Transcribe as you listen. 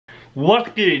What's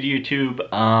good, YouTube?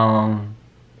 I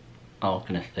was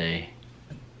gonna say.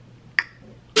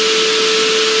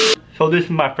 So this is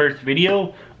my first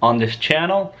video on this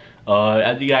channel.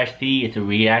 As you guys see, it's a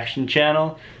reaction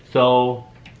channel. So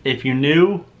if you're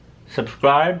new,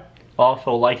 subscribe.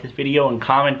 Also like this video and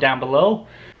comment down below.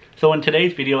 So in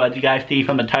today's video, as you guys see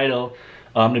from the title,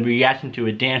 I'm gonna be reacting to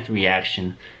a dance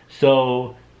reaction.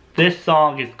 So this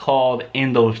song is called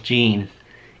In Those Jeans.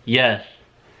 Yes.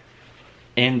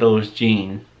 In Those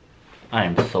Jeans. I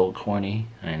am so corny,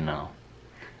 I know.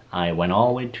 I went all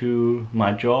the way to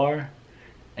my drawer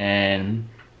and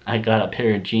I got a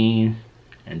pair of jeans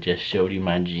and just showed you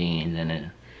my jeans and it.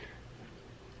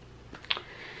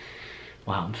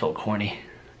 Wow, I'm so corny.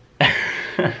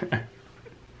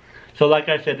 So like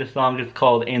I said, the song is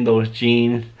called In Those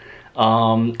Jeans.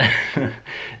 Dancing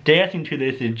to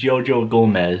this is Jojo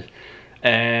Gomez.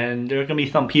 And there are gonna be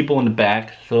some people in the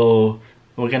back, so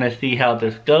we're gonna see how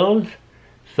this goes.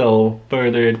 So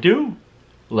further ado,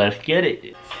 let's get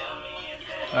it.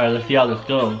 Alright, let's see how this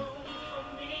goes.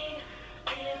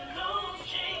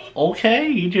 Okay,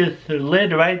 you just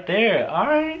lit right there.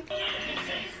 Alright.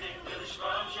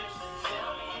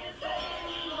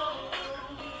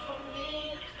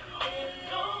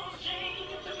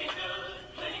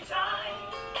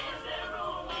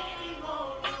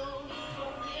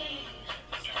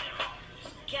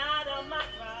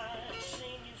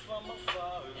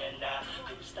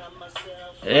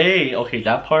 Hey, okay,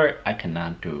 that part I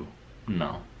cannot do.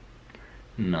 No.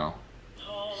 No.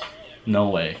 No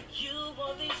way.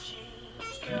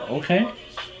 Okay.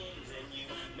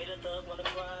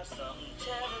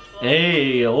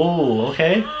 Hey, oh,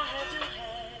 okay.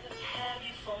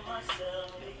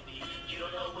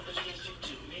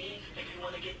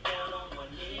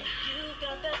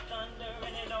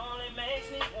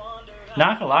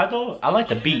 Not gonna lie though, I like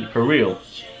the beat for real.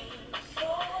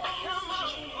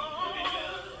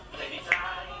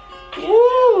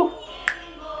 Woo!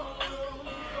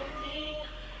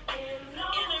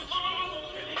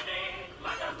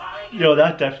 Yo,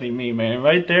 that's definitely me, man.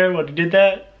 Right there, when you did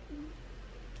that,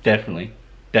 definitely,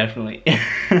 definitely.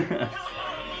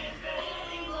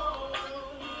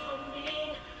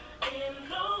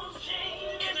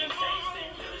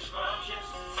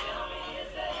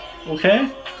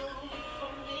 Okay.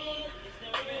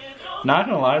 Not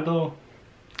gonna lie though,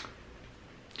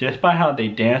 just by how they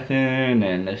dancing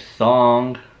and this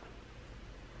song,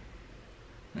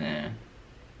 man,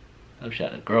 I wish I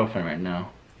had a girlfriend right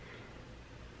now.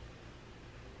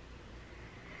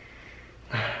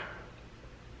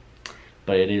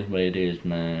 But it is what it is,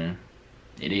 man.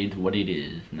 It is what it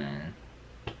is, man.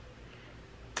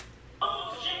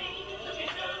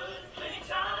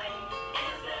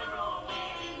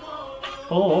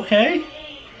 Oh, okay.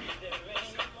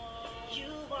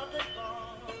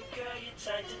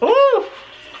 Ooh!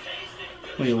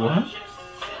 Wait, what?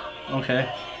 Okay.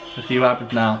 Let's see what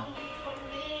happens now.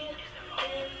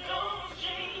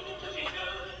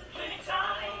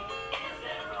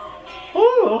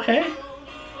 Ooh, okay.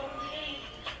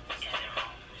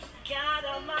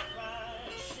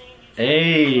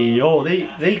 Hey, yo,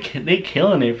 they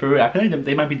killing it for real. I feel like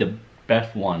they might be the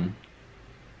best one,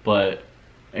 but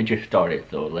it just started,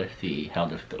 so let's see how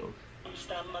this goes.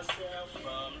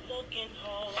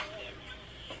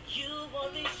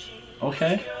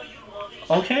 Okay.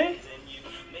 Okay.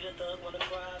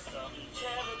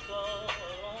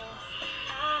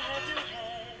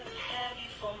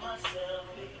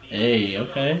 Hey,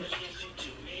 okay.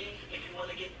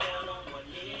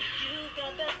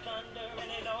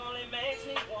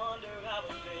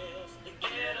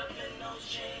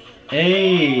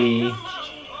 Hey.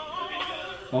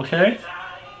 Okay.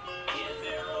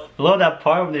 I love that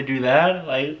part when they do that.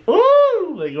 Like,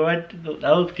 ooh, like right. That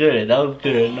was good. That was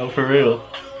good. No, for real.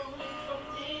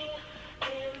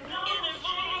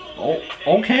 Oh,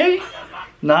 okay.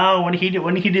 Nah, when he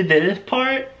did this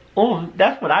part, oh,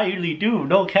 that's what I usually do.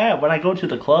 No cap. When I go to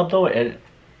the club though, and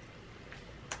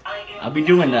I'll be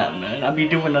doing that, man. I'll be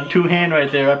doing the two hand right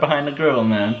there, right behind the girl,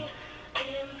 man.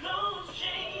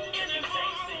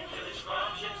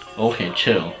 Okay,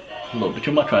 chill. A little bit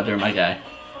too much right there, my guy.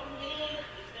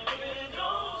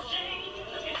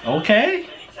 Okay.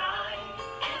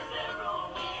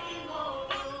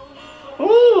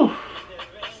 Ooh.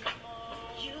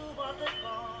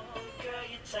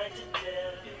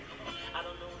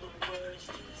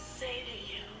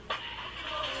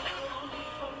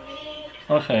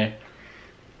 Okay.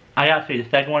 I gotta say the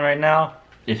second one right now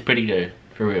is pretty good.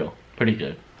 For real. Pretty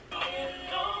good.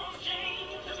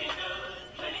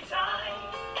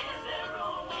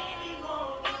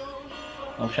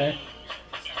 Okay.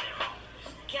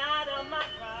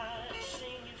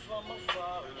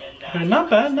 Not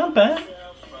bad, not bad.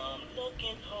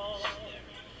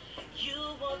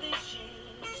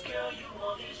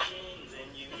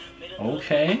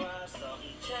 Okay.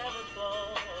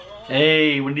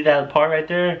 Hey, we need that part right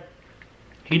there.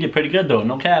 He did pretty good though,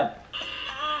 no cap.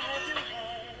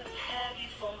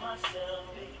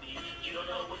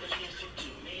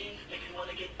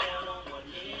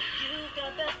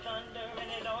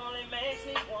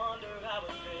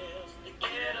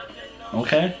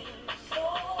 Okay.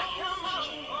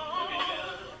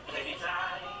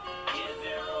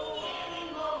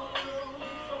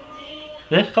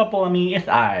 This couple, I mean, it's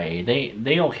alright.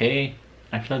 They okay.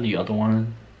 I feel the other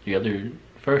one,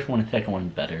 first one and second one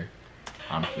better,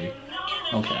 honestly.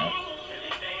 Okay.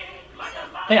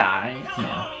 They alright,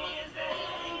 no.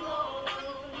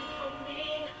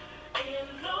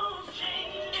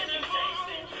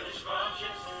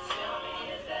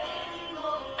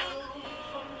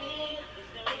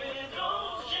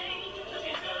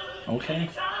 Okay.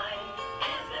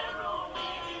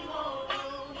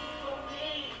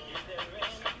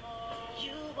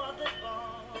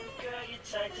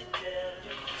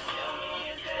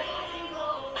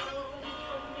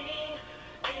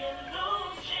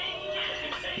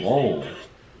 Whoa.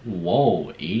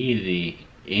 Whoa, easy.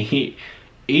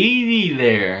 Easy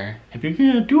there. If you're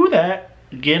gonna do that,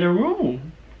 get a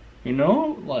room. You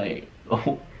know, like,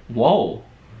 oh, whoa.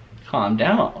 Calm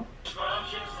down.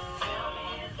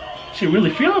 She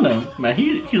really feeling him, man.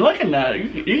 He liking that.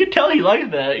 You can tell he likes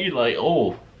that. He's like,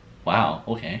 oh, wow,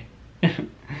 okay.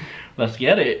 Let's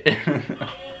get it.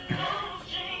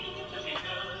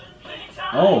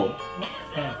 Oh.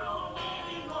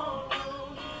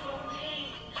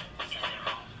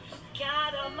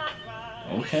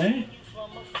 Okay.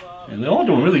 And they're all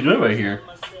doing really good right here.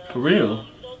 For real.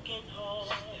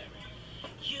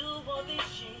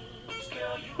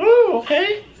 Ooh,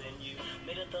 okay.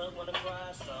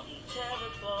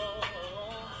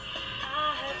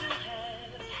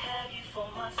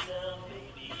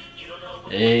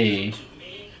 Hey.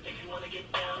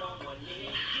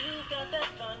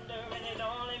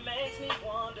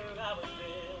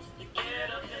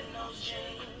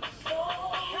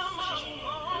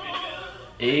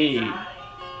 Hey.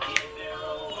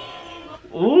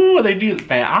 Ooh, they do,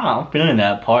 man. I'm feeling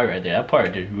that part right there. That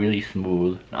part is really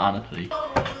smooth, honestly.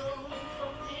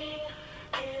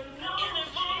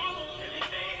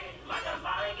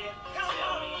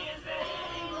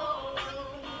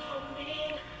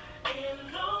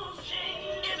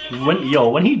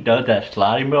 When he does that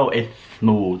sliding, bro, it's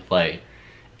smooth. Like,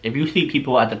 if you see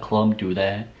people at the club do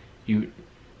that, you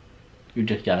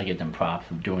just gotta give them props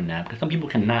for doing that, because some people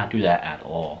cannot do that at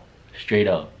all. Straight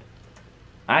up.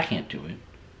 I can't do it.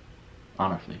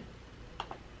 Honestly.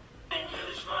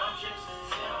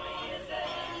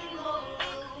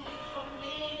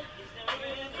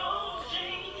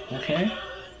 Okay.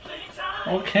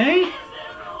 Okay.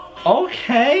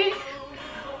 Okay.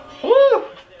 Woo!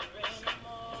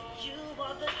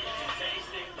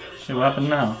 See what happened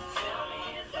now?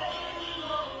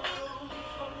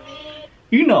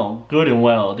 You know good and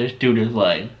well this dude is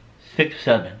like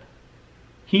 6'7".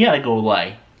 He gotta go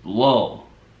like low.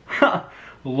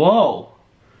 Low.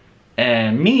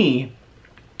 And me,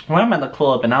 when I'm at the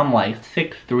club and I'm like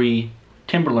 6'3",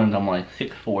 Timberlands I'm like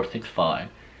 6'4", 6'5",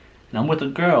 and I'm with a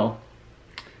girl,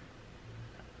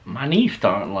 my knees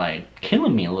start like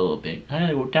killing me a little bit. I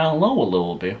gotta go down low a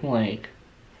little bit, like,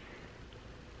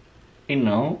 you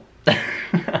know.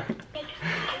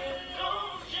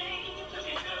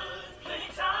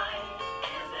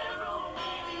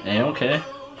 Hey, okay.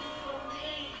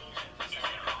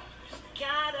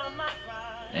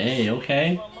 Hey,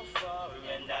 okay.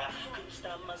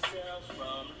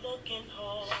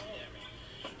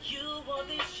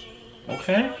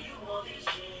 Okay.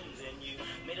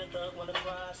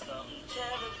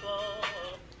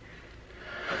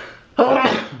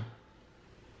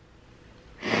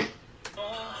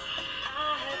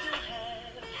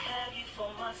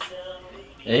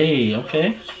 Hey,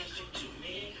 okay.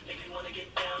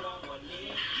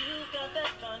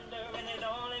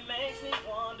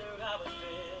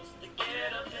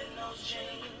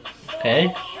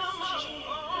 Okay.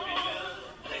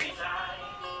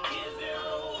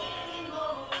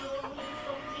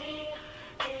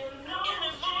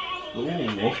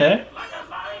 Ooh, okay.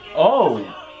 Oh.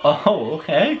 Oh,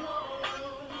 okay.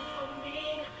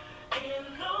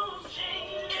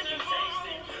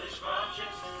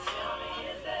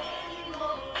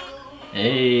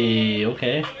 Hey,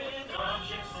 okay.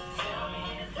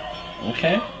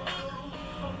 Okay.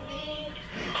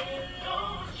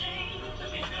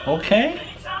 Okay.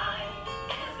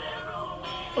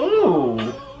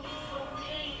 Ooh.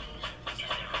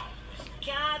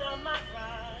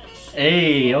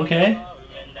 Hey, okay.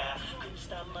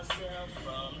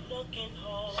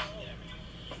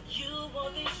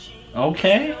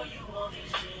 Okay.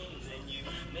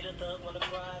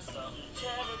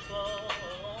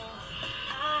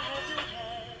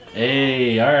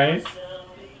 Hey, alright.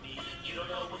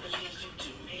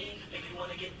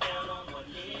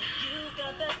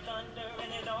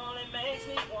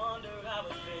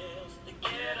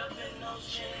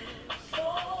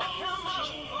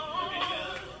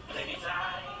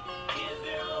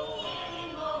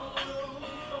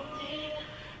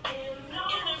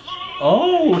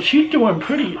 Oh, she's doing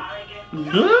pretty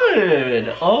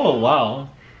good. Oh, wow.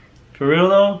 For real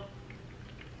though,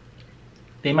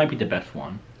 they might be the best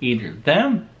one. Either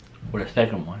them or the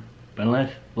second one. But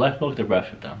let's look at the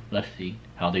rest of them. Let's see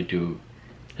how they do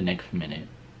the next minute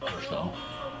or so.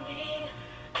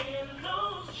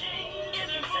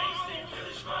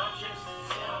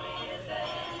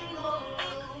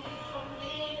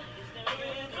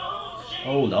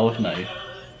 Oh, that was nice.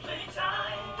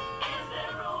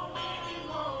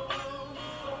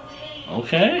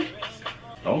 Okay.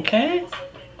 Okay.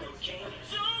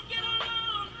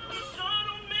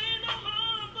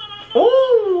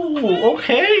 Oh,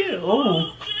 okay.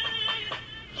 Oh.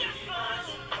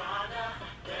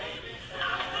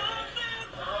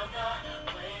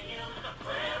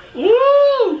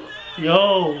 Woo!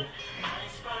 Yo.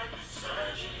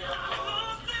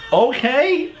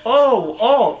 Okay.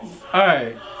 Oh.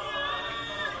 Alright.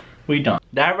 We done.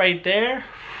 That right there.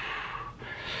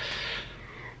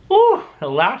 Ooh, the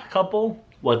last couple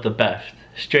was the best.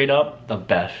 Straight up, the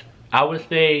best. I would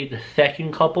say the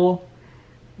second couple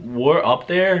were up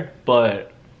there,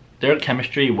 but their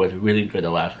chemistry was really good the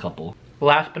last couple.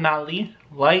 Last but not least,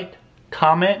 like,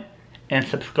 comment, and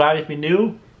subscribe if you're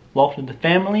new. Welcome to the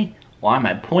family. Well, I'm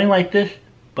at a point like this,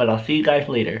 but I'll see you guys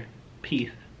later.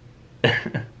 Peace.